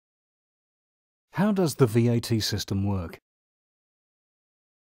How does the VAT system work?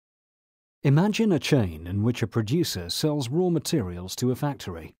 Imagine a chain in which a producer sells raw materials to a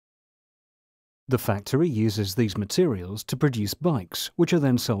factory. The factory uses these materials to produce bikes, which are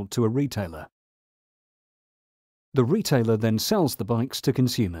then sold to a retailer. The retailer then sells the bikes to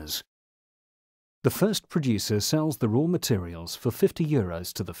consumers. The first producer sells the raw materials for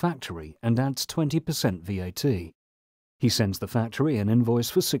 €50 to the factory and adds 20% VAT. He sends the factory an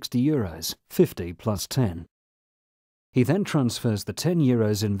invoice for €60, 50 plus 10. He then transfers the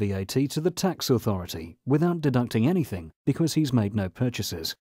 €10 in VAT to the tax authority without deducting anything because he's made no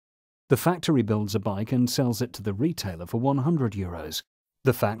purchases. The factory builds a bike and sells it to the retailer for €100.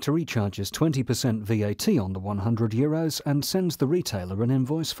 The factory charges 20% VAT on the €100 and sends the retailer an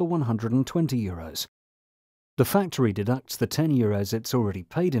invoice for €120. The factory deducts the €10 it's already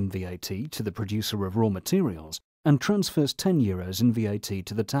paid in VAT to the producer of raw materials and transfers €10 in VAT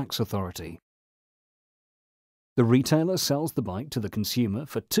to the tax authority. The retailer sells the bike to the consumer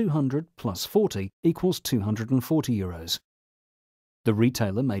for 200 plus 40 equals €240. The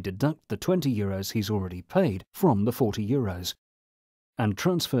retailer may deduct the €20 he's already paid from the €40 and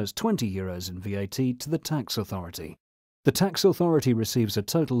transfers €20 in VAT to the tax authority. The tax authority receives a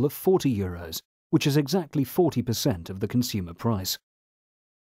total of €40, which is exactly 40% of the consumer price.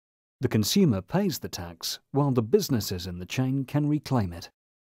 The consumer pays the tax, while the businesses in the chain can reclaim it.